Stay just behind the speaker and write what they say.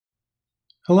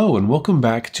Hello and welcome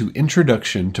back to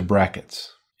Introduction to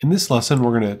Brackets. In this lesson,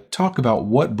 we're going to talk about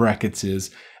what Brackets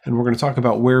is, and we're going to talk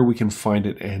about where we can find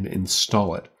it and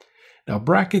install it. Now,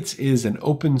 Brackets is an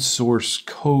open source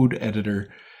code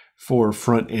editor for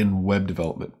front-end web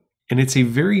development, and it's a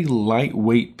very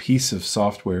lightweight piece of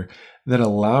software that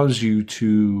allows you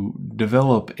to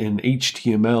develop in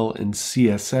HTML and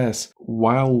CSS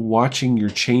while watching your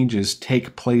changes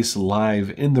take place live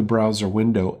in the browser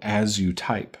window as you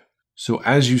type. So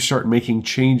as you start making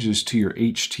changes to your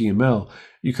HTML,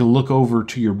 you can look over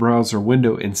to your browser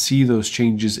window and see those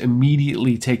changes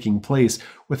immediately taking place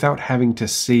without having to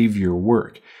save your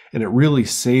work. And it really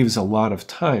saves a lot of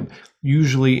time.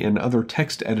 Usually in other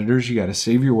text editors, you got to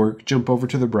save your work, jump over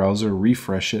to the browser,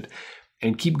 refresh it,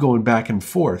 and keep going back and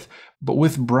forth. But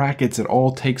with Brackets, it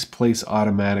all takes place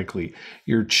automatically.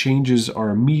 Your changes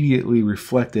are immediately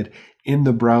reflected in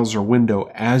the browser window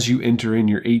as you enter in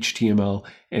your HTML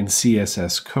and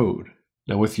CSS code.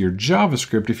 Now with your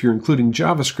JavaScript, if you're including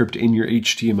JavaScript in your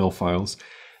HTML files,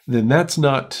 then that's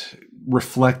not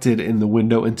reflected in the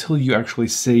window until you actually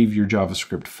save your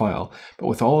JavaScript file. But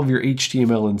with all of your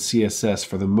HTML and CSS,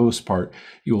 for the most part,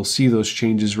 you will see those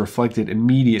changes reflected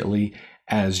immediately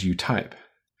as you type.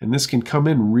 And this can come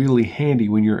in really handy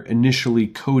when you're initially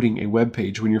coding a web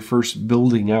page, when you're first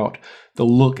building out the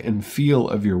look and feel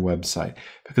of your website,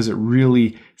 because it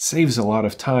really saves a lot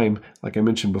of time, like I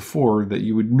mentioned before, that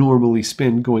you would normally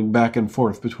spend going back and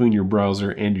forth between your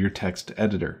browser and your text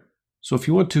editor. So if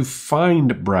you want to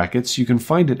find Brackets, you can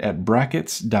find it at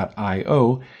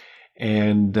brackets.io.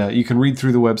 And you can read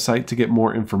through the website to get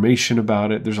more information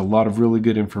about it. There's a lot of really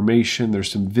good information. There's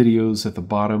some videos at the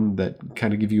bottom that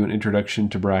kind of give you an introduction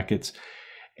to Brackets.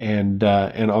 And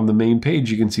on the main page,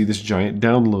 you can see this giant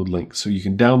download link. So you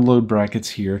can download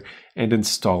Brackets here and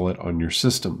install it on your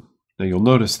system. Now you'll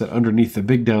notice that underneath the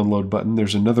big download button,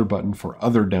 there's another button for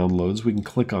other downloads. We can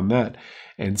click on that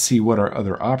and see what our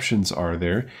other options are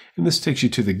there. And this takes you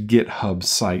to the GitHub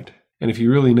site. And if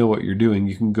you really know what you're doing,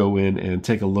 you can go in and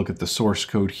take a look at the source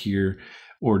code here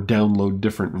or download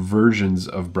different versions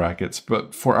of Brackets.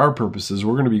 But for our purposes,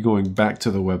 we're going to be going back to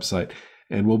the website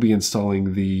and we'll be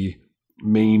installing the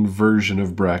main version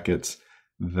of Brackets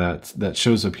that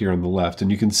shows up here on the left.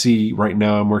 And you can see right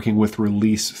now I'm working with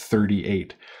release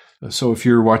 38. So if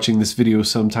you're watching this video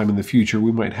sometime in the future,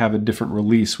 we might have a different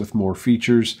release with more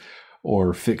features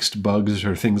or fixed bugs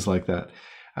or things like that.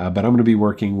 But I'm going to be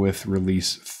working with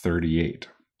release 38.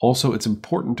 Also, it's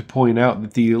important to point out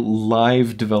that the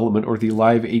live development or the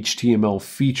live HTML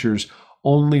features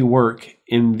only work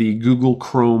in the Google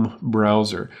Chrome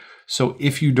browser. So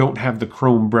if you don't have the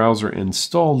Chrome browser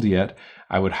installed yet,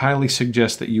 I would highly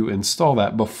suggest that you install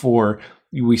that before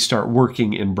we start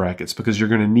working in Brackets, because you're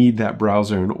going to need that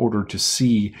browser in order to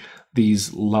see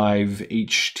these live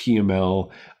HTML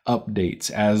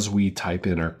updates as we type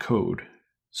in our code.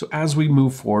 So as we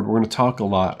move forward, we're going to talk a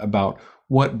lot about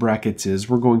what Brackets is.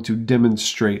 We're going to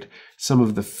demonstrate some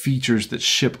of the features that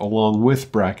ship along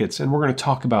with Brackets, and we're going to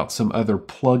talk about some other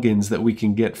plugins that we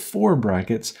can get for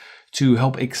Brackets to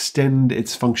help extend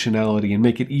its functionality and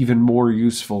make it even more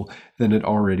useful than it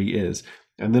already is.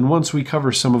 And then once we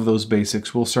cover some of those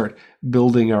basics, we'll start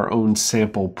building our own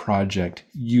sample project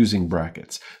using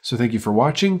Brackets. So thank you for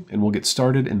watching, and we'll get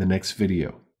started in the next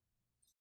video.